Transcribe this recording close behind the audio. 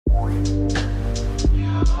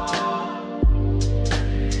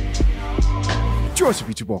Joseph,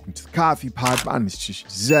 feature, welcome to the Coffee Pod. My name is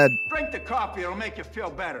Zed. Drink the coffee, it'll make you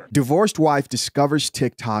feel better. Divorced wife discovers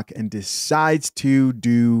TikTok and decides to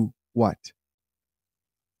do what?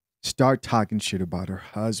 Start talking shit about her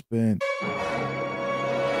husband.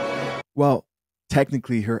 Well,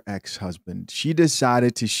 technically her ex-husband. She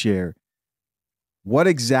decided to share what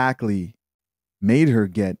exactly made her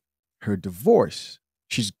get her divorce.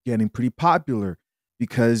 She's getting pretty popular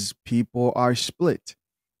because people are split.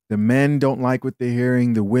 The men don't like what they're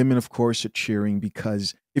hearing. The women, of course, are cheering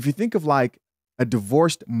because if you think of like a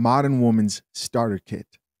divorced modern woman's starter kit,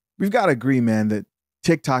 we've got to agree, man, that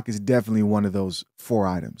TikTok is definitely one of those 4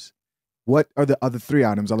 items. What are the other 3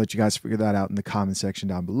 items? I'll let you guys figure that out in the comment section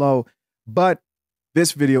down below. But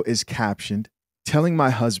this video is captioned, "Telling my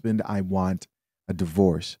husband I want a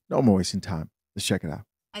divorce." No more wasting time. Let's check it out.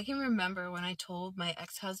 I can remember when I told my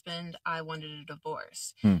ex-husband I wanted a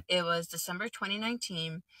divorce. It was December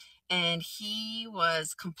 2019, and he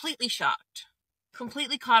was completely shocked,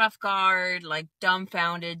 completely caught off guard, like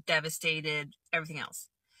dumbfounded, devastated, everything else.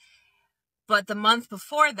 But the month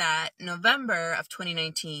before that, November of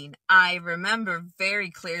 2019, I remember very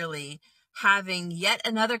clearly having yet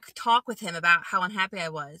another talk with him about how unhappy I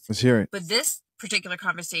was. Let's hear it. But this particular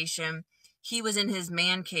conversation, he was in his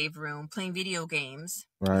man cave room playing video games,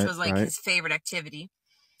 which was like his favorite activity.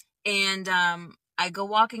 And I go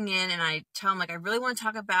walking in and I tell him, like, I really want to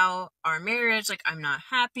talk about our marriage. Like, I'm not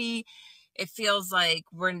happy. It feels like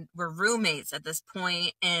we're roommates at this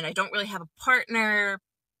point and I don't really have a partner,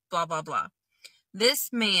 blah, blah, blah. This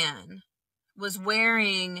man was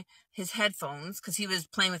wearing his headphones because he was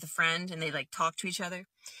playing with a friend and they like talked to each other.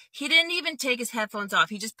 He didn't even take his headphones off.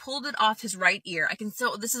 He just pulled it off his right ear. I can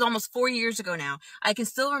still, this is almost 4 years ago now. I can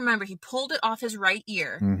still remember he pulled it off his right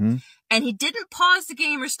ear and he didn't pause the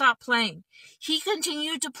game or stop playing. He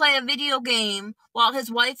continued to play a video game while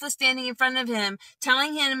his wife was standing in front of him,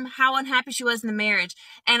 telling him how unhappy she was in the marriage.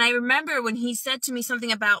 And I remember when he said to me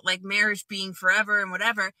something about like marriage being forever and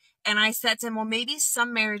whatever. And I said to him, well, maybe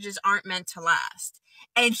some marriages aren't meant to last.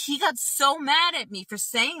 And he got so mad at me for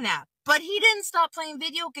saying that. But he didn't stop playing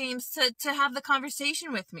video games to have the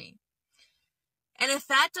conversation with me. And if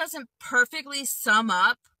that doesn't perfectly sum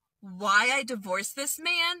up why I divorced this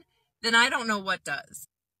man, then I don't know what does.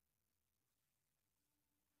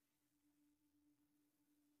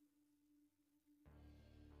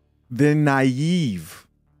 The naive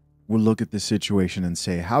will look at the situation and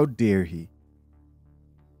say, how dare he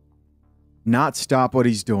not stop what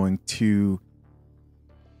he's doing to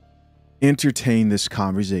entertain this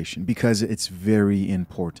conversation because it's very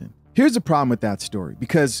important. Here's the problem with that story,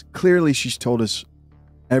 because clearly she's told us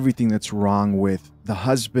everything that's wrong with the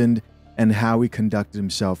husband and how he conducted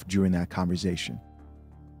himself during that conversation.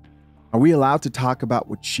 Are we allowed to talk about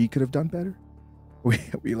what she could have done better?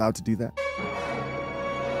 Are we allowed to do that?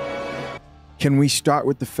 Can we start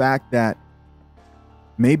with the fact that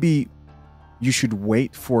maybe you should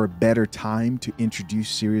wait for a better time to introduce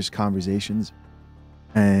serious conversations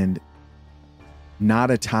and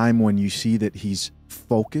not a time when you see that he's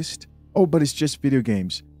focused? Oh, but it's just video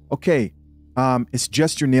games. Okay, it's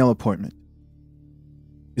just your nail appointment.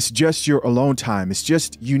 It's just your alone time. It's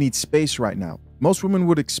just you need space right now. Most women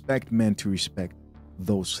would expect men to respect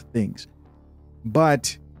those things.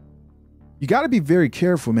 But you got to be very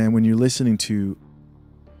careful, man, when you're listening to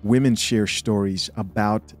women share stories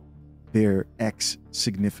about their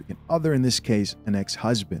ex-significant other, in this case, an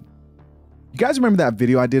ex-husband. You guys remember that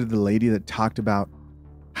video I did of the lady that talked about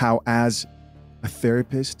how as a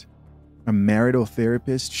therapist, a marital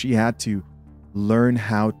therapist, she had to learn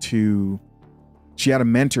how to, she had a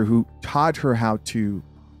mentor who taught her how to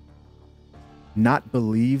not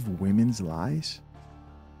believe women's lies?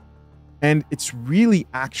 And it's really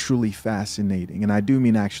actually fascinating. And I do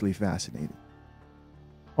mean actually fascinating.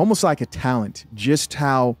 Almost like a talent, just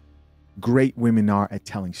how great women are at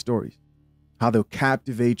telling stories. How they'll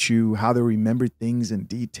captivate you, how they'll remember things in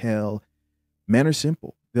detail. Men are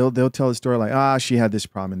simple. They'll tell a story like, she had this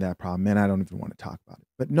problem and that problem. Man, I don't even want to talk about it.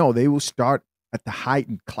 But no, they will start at the height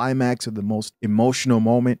and climax of the most emotional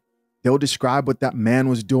moment. They'll describe what that man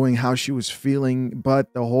was doing, how she was feeling.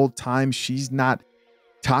 But the whole time she's not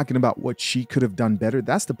talking about what she could have done better.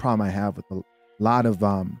 That's the problem I have with a lot of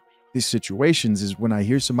these situations, is when I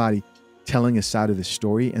hear somebody telling a side of the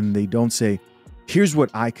story and they don't say, here's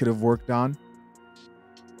what I could have worked on.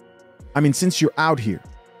 I mean, since you're out here,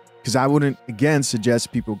 because I wouldn't, again,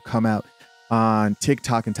 suggest people come out on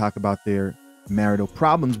TikTok and talk about their marital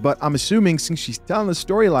problems, but I'm assuming since she's telling a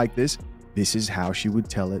story like this is how she would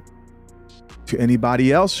tell it to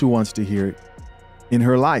anybody else who wants to hear it. in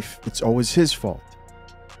her life. It's always his fault.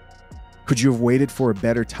 Could you have waited for a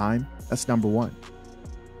better time? That's number one.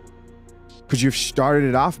 Could you have started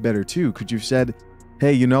it off better too? Could you have said,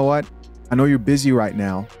 hey, you know what? I know you're busy right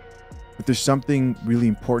now, but there's something really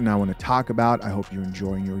important I want to talk about. I hope you're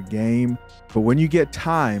enjoying your game. But when you get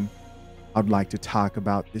time, I'd like to talk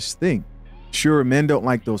about this thing. Sure, men don't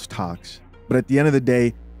like those talks, but at the end of the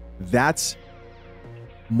day, that's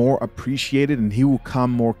more appreciated, and he will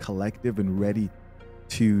come more collective and ready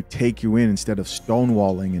to take you in instead of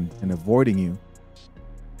stonewalling and avoiding you.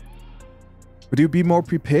 But he'll be more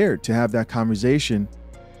prepared to have that conversation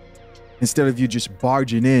instead of you just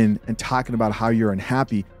barging in and talking about how you're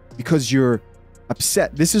unhappy because you're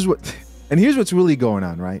upset. This is what, and here's what's really going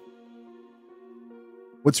on, right?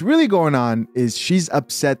 What's really going on is she's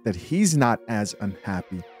upset that he's not as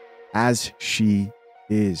unhappy as she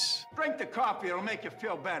is. Drink the coffee, it'll make you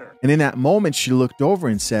feel better. And in that moment, she looked over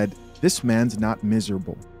and said, this man's not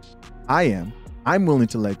miserable. I am. I'm willing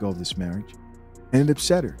to let go of this marriage. And it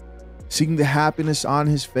upset her. Seeing the happiness on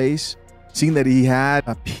his face, seeing that he had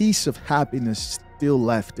a piece of happiness still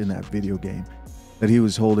left in that video game that he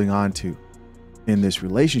was holding on to in this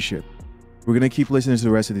relationship. We're going to keep listening to the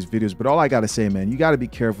rest of these videos, but all I got to say, man, you got to be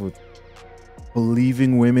careful with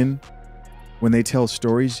believing women when they tell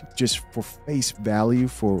stories just for face value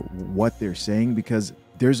for what they're saying, because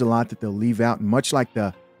there's a lot that they'll leave out. And much like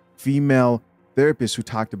the female therapist who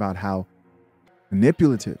talked about how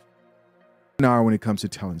manipulative men are when it comes to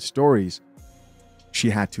telling stories, she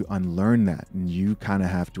had to unlearn that. And you kind of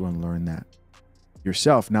have to unlearn that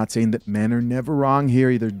yourself. Not saying that men are never wrong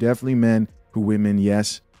here. There are definitely men who women,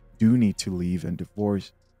 yes, do need to leave and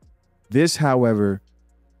divorce. This, however,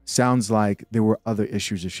 sounds like there were other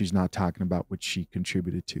issues that she's not talking about, which she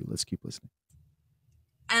contributed to. Let's keep listening.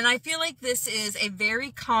 And I feel like this is a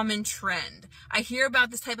very common trend. I hear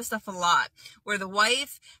about this type of stuff a lot, where the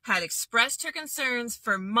wife had expressed her concerns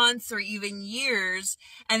for months or even years.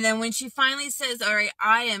 And then when she finally says, all right,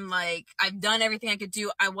 I've done everything I could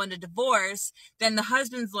do, I want a divorce. Then the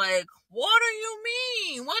husband's like, what do you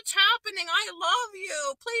mean? What's happening? I love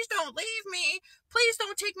you. Please don't leave me. Please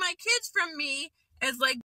don't take my kids from me. It's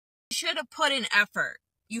like, you should have put in effort.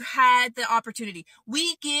 You had the opportunity.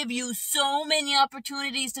 We give you so many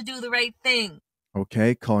opportunities to do the right thing.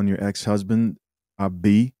 Okay, calling your ex-husband a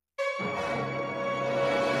B.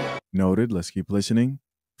 Noted. Let's keep listening.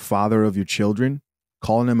 Father of your children,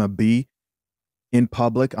 calling him a B in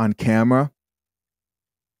public on camera.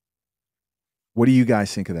 What do you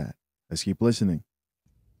guys think of that? Let's keep listening.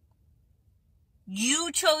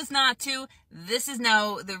 You chose not to. This is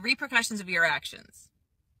now the repercussions of your actions.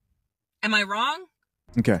 Am I wrong?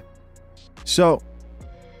 Okay. So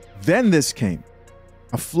then this came.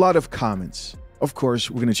 A flood of comments. Of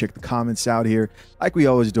course, we're going to check the comments out here like we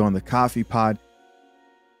always do on the Coffee Pod.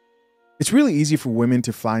 It's really easy for women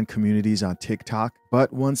to find communities on TikTok,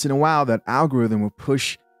 but once in a while, that algorithm will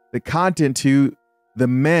push the content to the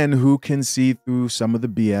men who can see through some of the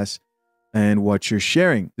BS and what you're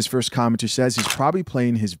sharing. This first commenter says he's probably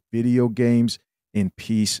playing his video games in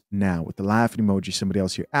peace now. With the laughing emoji, somebody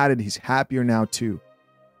else here added, he's happier now too.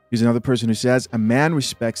 Here's another person who says, a man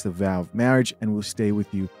respects the vow of marriage and will stay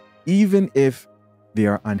with you even if they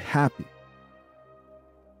are unhappy.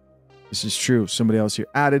 This is true. Somebody else here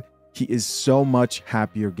added, he is so much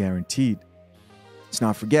happier guaranteed. Let's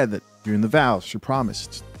not forget that during the vows, she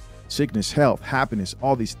promised sickness, health, happiness,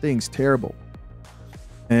 all these things, terrible.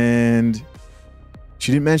 And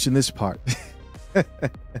she didn't mention this part.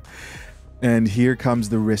 And here comes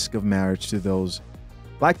the risk of marriage to those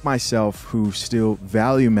like myself who still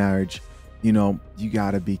value marriage. You know, you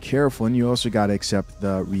got to be careful, and you also got to accept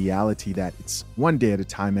the reality that it's one day at a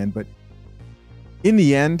time, man. But in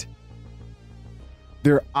the end,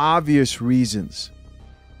 there are obvious reasons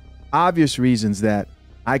that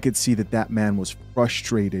I could see that that man was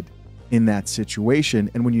frustrated in that situation.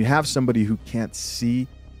 And when you have somebody who can't see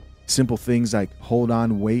simple things like hold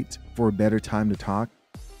on, wait for a better time to talk,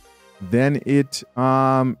 then it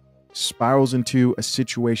spirals into a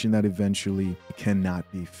situation that eventually cannot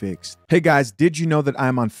be fixed. Hey guys, did you know that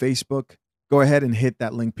I'm on Facebook? Go ahead and hit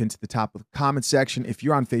that link pinned to the top of the comment section. If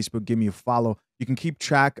you're on Facebook, give me a follow. You can keep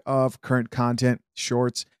track of current content,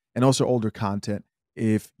 shorts, and also older content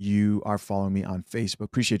if you are following me on Facebook.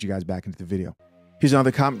 Appreciate you guys. Back into the video. Here's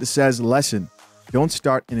another comment that says, lesson, don't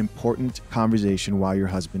start an important conversation while your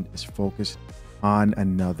husband is focused on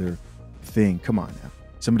another thing. Come on now.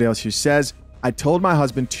 Somebody else here says, I told my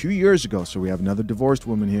husband 2 years ago, so we have another divorced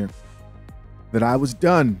woman here, that I was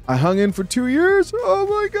done. I hung in for 2 years. Oh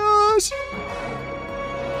my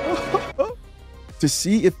gosh. To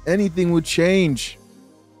see if anything would change.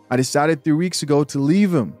 I decided 3 weeks ago to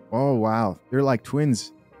leave him. Oh, wow. They're like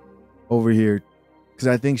twins over here. Because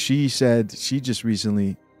I think she said she just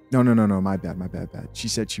recently... No. My bad. She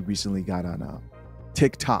said she recently got on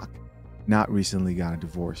TikTok. Not recently got a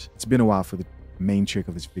divorce. It's been a while for the main chick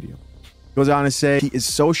of his video. Goes on to say, he is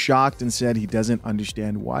so shocked and said he doesn't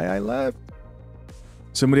understand why I left.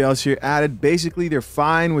 Somebody else here added, basically, they're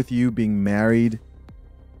fine with you being married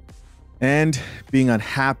and being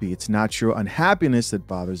unhappy. It's not your unhappiness that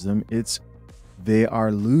bothers them. It's they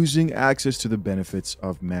are losing access to the benefits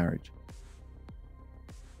of marriage.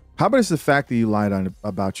 How about it's the fact that you lied on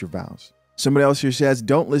about your vows? Somebody else here says,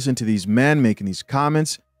 don't listen to these men making these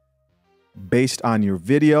comments based on your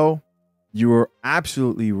video. You were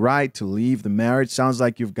absolutely right to leave the marriage. Sounds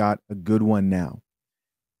like you've got a good one now.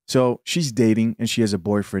 So she's dating and she has a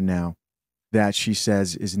boyfriend now that she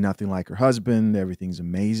says is nothing like her husband. Everything's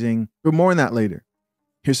amazing. But more on that later.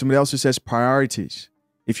 Here's somebody else who says priorities.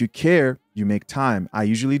 If you care, you make time. I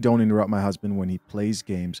usually don't interrupt my husband when he plays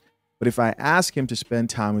games, but if I ask him to spend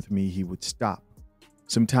time with me, he would stop.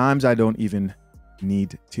 Sometimes I don't even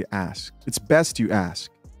need to ask. It's best you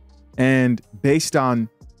ask. And based on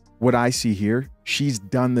what I see here, she's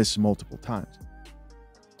done this multiple times.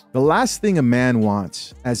 The last thing a man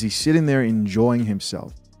wants as he's sitting there enjoying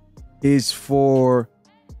himself is for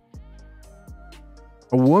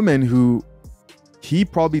a woman who he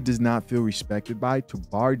probably does not feel respected by to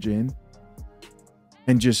barge in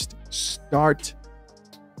and just start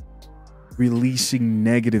releasing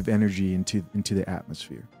negative energy into the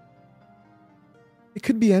atmosphere. It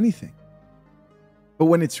could be anything. But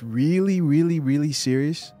when it's really, really, really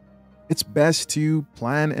serious, it's best to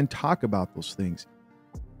plan and talk about those things.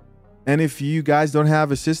 And if you guys don't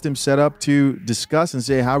have a system set up to discuss and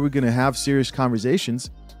say, how are we going to have serious conversations,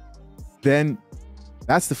 then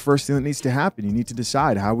that's the first thing that needs to happen. You need to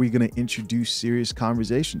decide, how are we going to introduce serious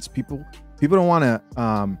conversations? People don't want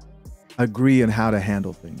to agree on how to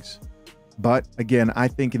handle things. But again, I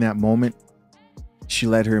think in that moment, she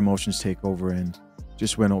let her emotions take over and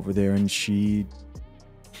just went over there. And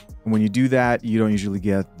when you do that, you don't usually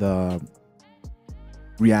get the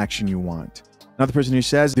reaction you want. Another person who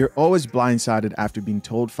says they're always blindsided after being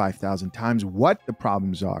told 5,000 times what the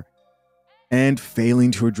problems are and failing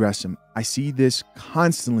to address them. I see this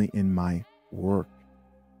constantly in my work.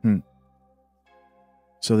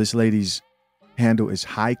 So this lady's handle is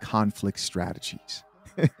high conflict strategies.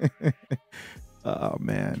 Oh,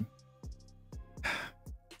 man.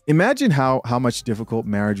 Imagine how much difficult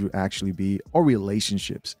marriage would actually be, or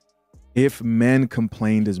relationships, if men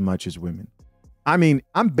complained as much as women. I mean,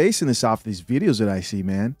 I'm basing this off these videos that I see,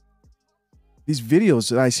 man. These videos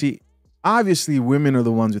that I see, obviously women are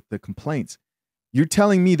the ones with the complaints. You're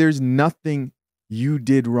telling me there's nothing you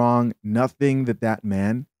did wrong, nothing that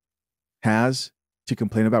man has to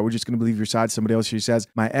complain about. We're just going to believe your side. Somebody else here says,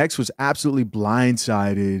 my ex was absolutely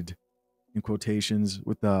blindsided, in quotations,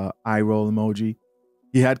 with the eye roll emoji.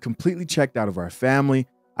 He had completely checked out of our family.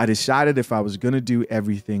 I decided if I was going to do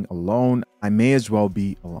everything alone, I may as well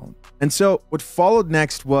be alone. And so what followed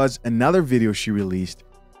next was another video she released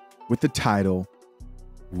with the title,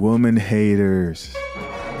 Woman Haters.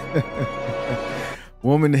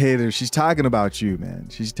 Woman Haters. She's talking about you, man.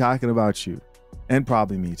 She's talking about you. And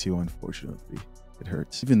probably me too, unfortunately. It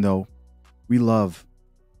hurts. Even though we love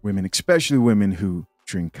women, especially women who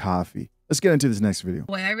drink coffee. Let's get into this next video.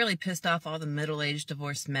 Boy, I really pissed off all the middle-aged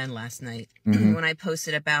divorced men last night when I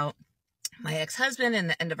posted about my ex-husband and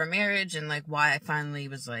the end of our marriage and like why I finally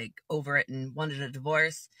was like over it and wanted a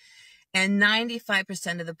divorce. And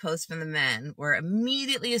 95% of the posts from the men were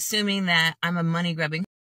immediately assuming that I'm a money-grubbing,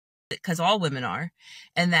 because all women are,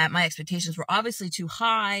 and that my expectations were obviously too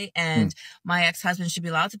high, and my ex-husband should be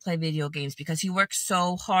allowed to play video games because he works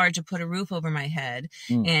so hard to put a roof over my head,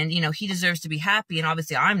 and you know, he deserves to be happy, and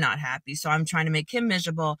obviously I'm not happy, so I'm trying to make him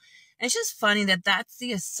miserable. And it's just funny that that's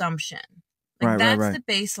the assumption. Like, that's the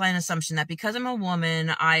baseline assumption, that because I'm a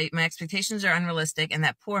woman, my expectations are unrealistic, and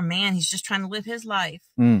that poor man, he's just trying to live his life.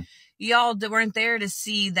 Y'all weren't there to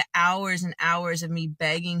see the hours and hours of me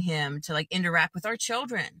begging him to like interact with our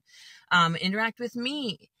children, interact with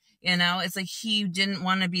me. You know, it's like he didn't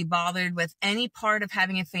want to be bothered with any part of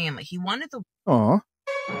having a family. He wanted the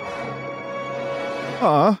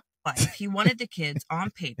life. He wanted the kids on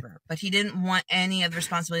paper, but he didn't want any of the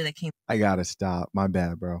responsibility that came. I gotta stop. My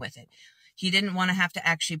bad, bro. With it. He didn't want to have to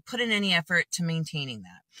actually put in any effort to maintaining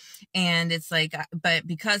that. And it's like, but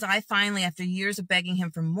because I finally, after years of begging him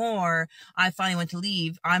for more, I finally went to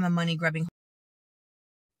leave. I'm a money grubbing.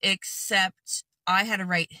 Except I had to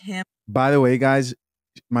write him. By the way, guys,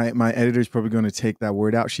 my editor's probably going to take that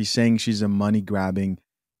word out. She's saying she's a money grabbing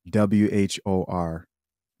WHOR.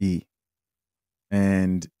 E.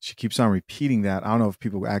 And she keeps on repeating that. I don't know if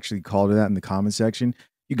people actually called her that in the comment section.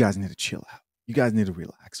 You guys need to chill out. You guys need to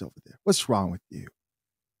relax over there. What's wrong with you?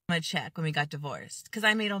 A check when we got divorced because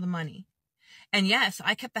I made all the money. And yes,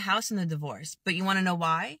 I kept the house in the divorce. But you want to know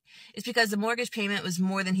why? It's because the mortgage payment was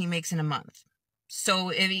more than he makes in a month. So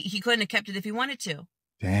he couldn't have kept it if he wanted to.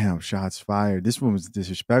 Damn, shots fired. This woman's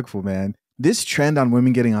disrespectful, man. This trend on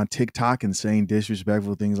women getting on TikTok and saying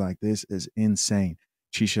disrespectful things like this is insane.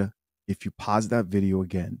 Chisha, if you pause that video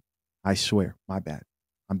again, I swear, my bad.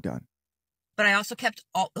 I'm done. But I also kept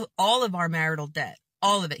all of our marital debt.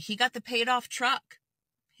 All of it. He got the paid off truck.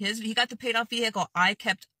 He got the paid off vehicle. I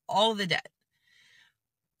kept all the debt.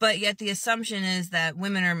 But yet the assumption is that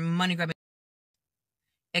women are money grabbing.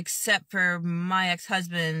 Except for my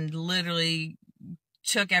ex-husband literally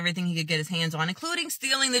took everything he could get his hands on, including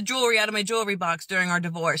stealing the jewelry out of my jewelry box during our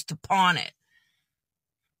divorce to pawn it.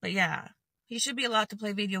 But yeah, he should be allowed to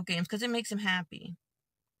play video games because it makes him happy.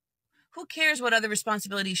 Who cares what other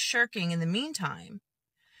responsibilities shirking in the meantime?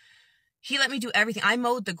 He let me do everything. I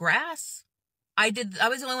mowed the grass. I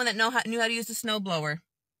was the only one that knew how to use the snowblower.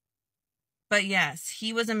 But yes,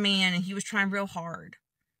 he was a man and he was trying real hard.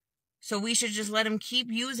 So we should just let him keep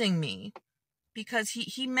using me because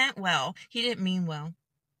he meant well. He didn't mean well.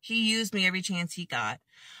 He used me every chance he got.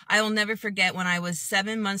 I will never forget when I was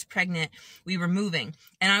 7 months pregnant, we were moving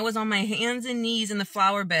and I was on my hands and knees in the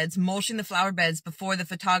flower beds, mulching the flower beds before the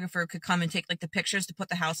photographer could come and take like the pictures to put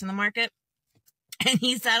the house on the market. And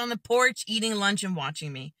he sat on the porch eating lunch and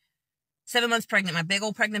watching me. 7 months pregnant, my big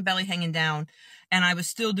old pregnant belly hanging down, and I was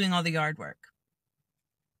still doing all the yard work.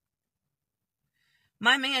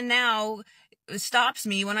 My man now stops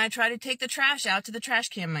me when I try to take the trash out to the trash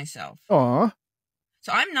can myself. Aww.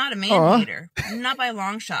 So I'm not a man hater, not by a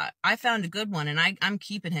long shot. I found a good one, and I'm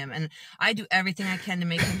keeping him, and I do everything I can to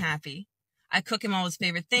make him happy. I cook him all his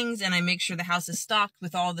favorite things, and I make sure the house is stocked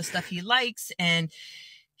with all the stuff he likes, and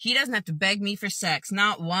he doesn't have to beg me for sex.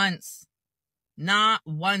 Not once. Not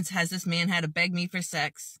once has this man had to beg me for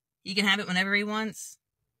sex. He can have it whenever he wants.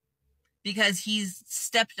 Because he's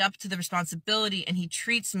stepped up to the responsibility and he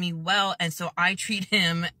treats me well. And so I treat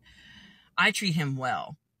him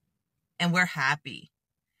well. And we're happy.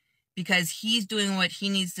 Because he's doing what he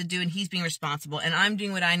needs to do and he's being responsible. And I'm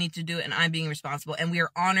doing what I need to do and I'm being responsible. And we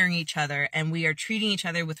are honoring each other and we are treating each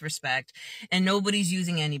other with respect. And nobody's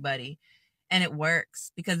using anybody. And it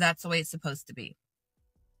works because that's the way it's supposed to be.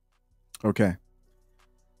 Okay.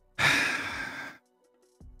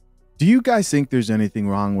 Do you guys think there's anything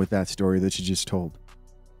wrong with that story that you just told?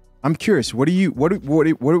 I'm curious. What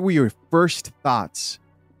were your first thoughts?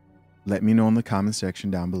 Let me know in the comment section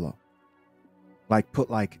down below. Like put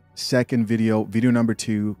like second video number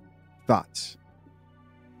 2 thoughts.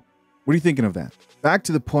 What are you thinking of that? Back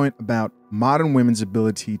to the point about modern women's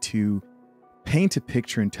ability to paint a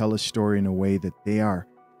picture and tell a story in a way that they are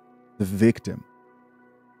the victim.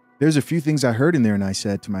 There's a few things I heard in there and I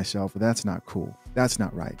said to myself, well, that's not cool. That's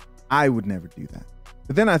not right. I would never do that.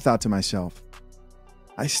 But then I thought to myself,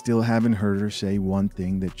 I still haven't heard her say one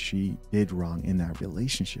thing that she did wrong in that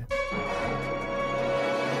relationship.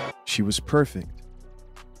 She was perfect.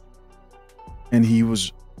 And he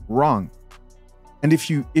was wrong. And if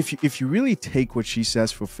you really take what she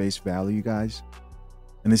says for face value, you guys,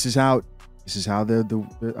 and this is how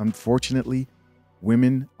the unfortunately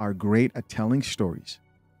women are great at telling stories.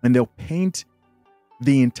 And they'll paint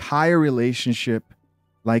the entire relationship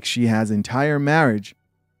like she has entire marriage,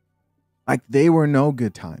 like they were no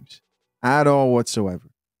good times at all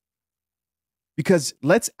whatsoever. Because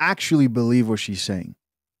let's actually believe what she's saying.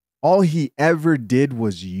 All he ever did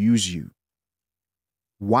was use you.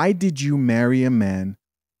 Why did you marry a man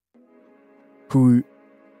who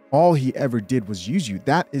all he ever did was use you?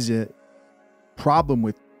 That is a problem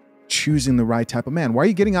with choosing the right type of man. Why are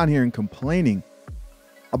you getting on here and complaining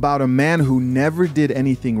about a man who never did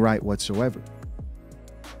anything right whatsoever?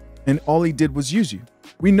 And all he did was use you.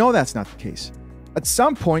 We know that's not the case. At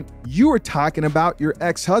some point, you were talking about your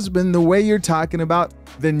ex-husband the way you're talking about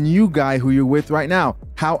the new guy who you're with right now.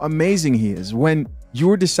 How amazing he is. When you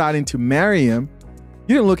were deciding to marry him,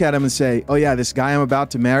 you didn't look at him and say, oh yeah, this guy I'm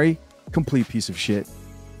about to marry, complete piece of shit.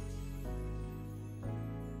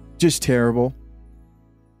 Just terrible.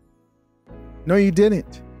 No, you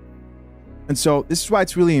didn't. And so this is why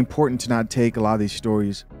it's really important to not take a lot of these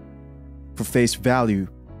stories for face value.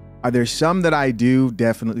 Are there some that I do?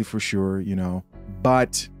 Definitely, for sure, you know.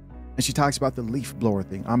 But, and she talks about the leaf blower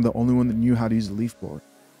thing. I'm the only one that knew how to use a leaf blower.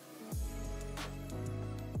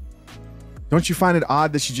 Don't you find it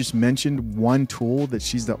odd that she just mentioned one tool that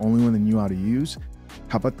she's the only one that knew how to use?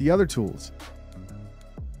 How about the other tools?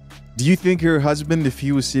 Do you think her husband, if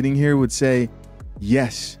he was sitting here, would say,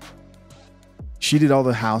 yes, she did all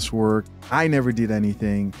the housework, I never did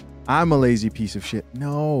anything, I'm a lazy piece of shit?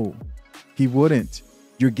 No, he wouldn't.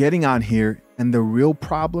 You're getting on here, and the real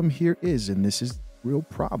problem here is, and this is the real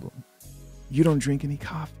problem, you don't drink any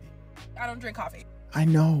coffee. I don't drink coffee. I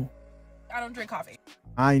know. I don't drink coffee.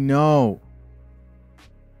 I know.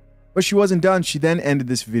 But she wasn't done. She then ended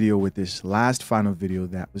this video with this last final video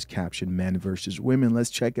that was captioned men versus women. Let's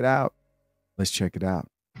check it out. Let's check it out.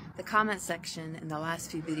 The comment section in the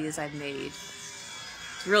last few videos I've made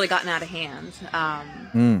has really gotten out of hand.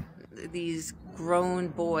 These grown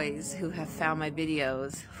boys who have found my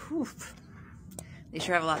videos, whew, they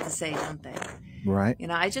sure have a lot to say, don't they? Right. You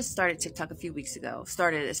know, I just started TikTok a few weeks ago,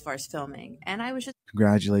 started as far as filming, and I was just...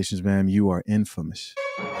 Congratulations, ma'am. You are infamous.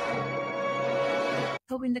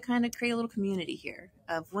 Hoping to kind of create a little community here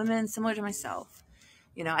of women similar to myself,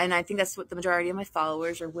 you know, and I think that's what the majority of my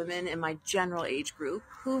followers are, women in my general age group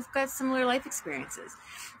who've got similar life experiences.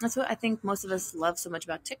 That's what I think most of us love so much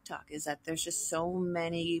about TikTok, is that there's just so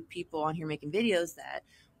many people on here making videos that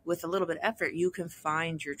with a little bit of effort, you can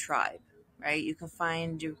find your tribe, right? You can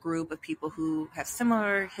find your group of people who have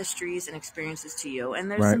similar histories and experiences to you.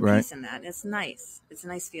 And there's some peace in that. It's nice. It's a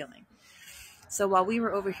nice feeling. So while we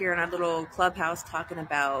were over here in our little clubhouse talking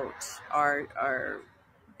about our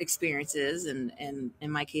experiences, and in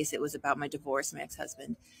my case, it was about my divorce, my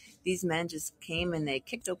ex-husband, these men just came and they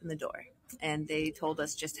kicked open the door and they told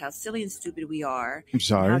us just how silly and stupid we are. I'm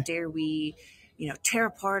sorry. And how dare we, you know, tear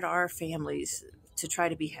apart our families to try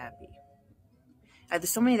to be happy.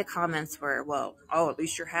 So many of the comments were, well, oh, at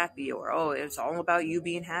least you're happy, or, oh, it's all about you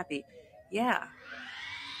being happy. Yeah.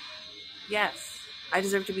 Yes. I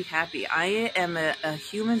deserve to be happy. I am a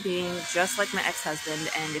human being just like my ex-husband,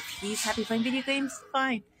 and if he's happy playing video games,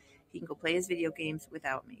 fine. He can go play his video games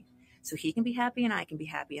without me. So he can be happy and I can be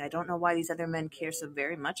happy. I don't know why these other men care so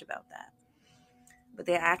very much about that. But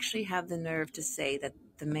they actually have the nerve to say that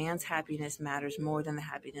the man's happiness matters more than the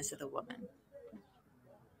happiness of the woman.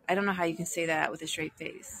 I don't know how you can say that with a straight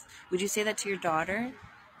face. Would you say that to your daughter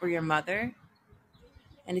or your mother?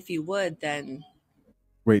 And if you would, then...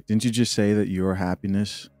 Wait, didn't you just say that your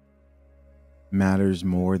happiness matters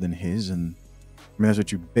more than his? And I mean, that's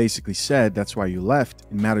what you basically said. That's why you left.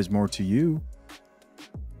 It matters more to you.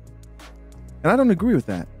 And I don't agree with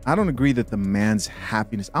that. I don't agree that the man's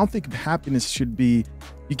happiness, I don't think happiness should be,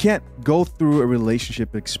 you can't go through a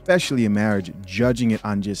relationship, especially a marriage, judging it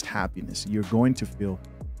on just happiness. You're going to feel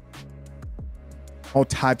all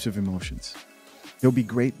types of emotions. There'll be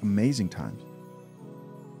great, amazing times.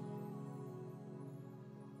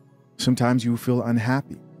 Sometimes you will feel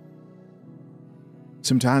unhappy.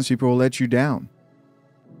 Sometimes people will let you down.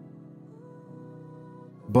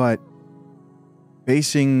 But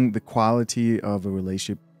basing the quality of a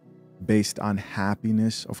relationship based on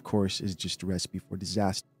happiness, of course, is just a recipe for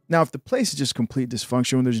disaster. Now, if the place is just complete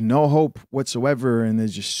dysfunction, when there's no hope whatsoever, and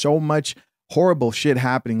there's just so much horrible shit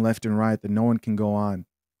happening left and right that no one can go on.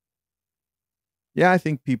 Yeah, I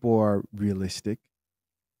think people are realistic.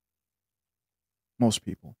 Most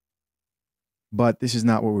people. But this is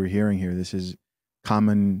not what we're hearing here. This is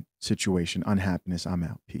common situation, unhappiness, I'm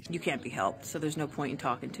out, peace. You can't be helped, so there's no point in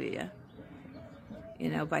talking to you.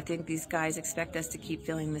 You know, but I think these guys expect us to keep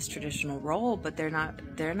filling this traditional role, but they're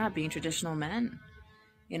not being traditional men.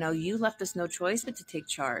 You know, you left us no choice but to take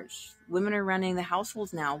charge. Women are running the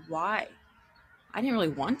households now. Why? I didn't really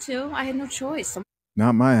want to. I had no choice.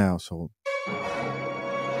 Not my household.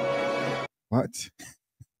 What?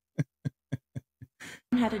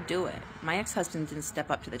 Had to do it. My ex-husband didn't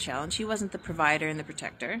step up to the challenge. He wasn't the provider and the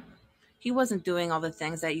protector. He wasn't doing all the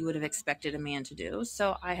things that you would have expected a man to do.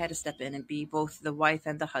 So I had to step in and be both the wife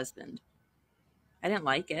and the husband. I didn't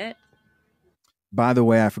like it. By the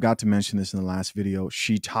way, I forgot to mention this in the last video.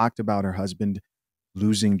 She talked about her husband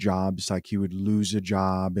losing jobs, like he would lose a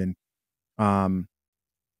job, and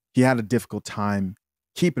he had a difficult time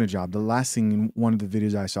keeping a job. The last thing in one of the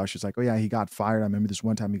videos I saw, she was like, oh yeah, he got fired. I remember this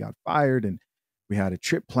one time he got fired, and we had a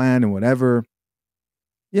trip planned and whatever.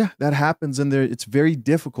 Yeah, that happens. And it's very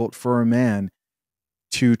difficult for a man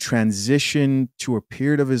to transition to a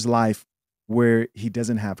period of his life where he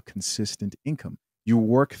doesn't have consistent income. You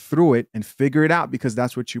work through it and figure it out because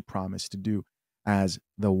that's what you promised to do as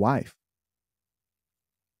the wife.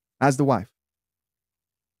 As the wife.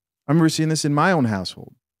 I remember seeing this in my own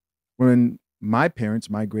household. When my parents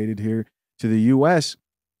migrated here to the US,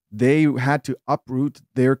 they had to uproot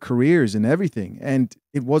their careers and everything. And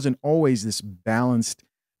it wasn't always this balanced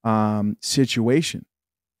situation.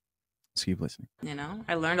 Let's keep listening. You know,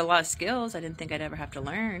 I learned a lot of skills I didn't think I'd ever have to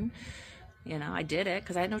learn. You know, I did it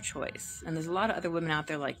because I had no choice. And there's a lot of other women out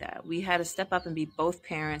there like that. We had to step up and be both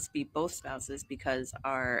parents, be both spouses, because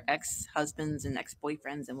our ex-husbands and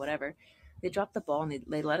ex-boyfriends and whatever, they dropped the ball and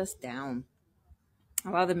they let us down. A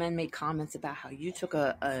lot of the men made comments about how you took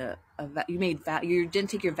you didn't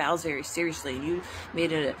take your vows very seriously. You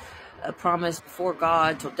made a promise before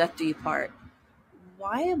God till death do you part.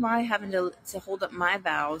 Why am I having to hold up my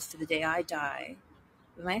vows to the day I die?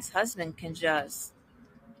 My ex-husband can just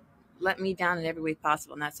let me down in every way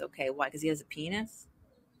possible, and that's okay. Why? Because he has a penis?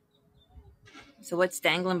 So what's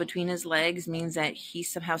dangling between his legs means that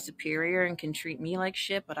he's somehow superior and can treat me like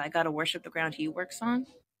shit, but I gotta worship the ground he works on?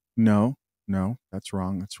 No, that's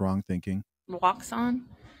wrong. That's wrong thinking. Walks on?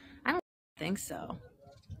 I don't think so.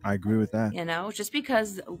 I agree with that. You know, just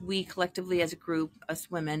because we collectively as a group, us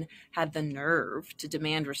women, had the nerve to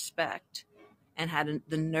demand respect and had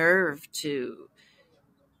the nerve to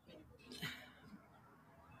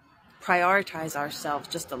prioritize ourselves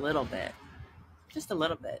just a little bit. Just a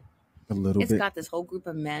little bit. It's got this whole group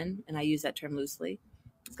of men, and I use that term loosely.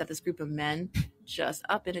 It's got this group of men just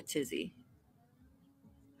up in a tizzy.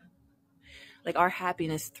 Like our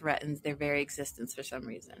happiness threatens their very existence for some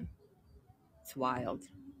reason. It's wild.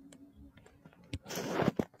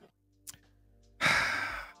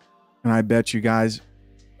 And I bet you guys,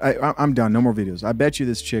 I'm done. No more videos. I bet you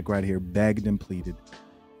this chick right here begged and pleaded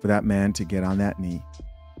for that man to get on that knee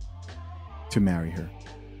to marry her.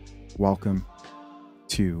 Welcome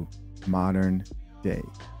to modern day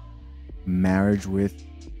marriage with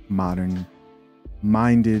modern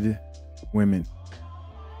minded women.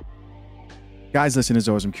 Guys, listen, as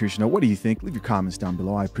always, I'm curious to know, what do you think? Leave your comments down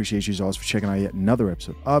below. I appreciate you as always for checking out yet another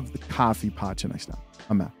episode of the Coffee Pot. Till next time,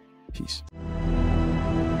 I'm out. Peace.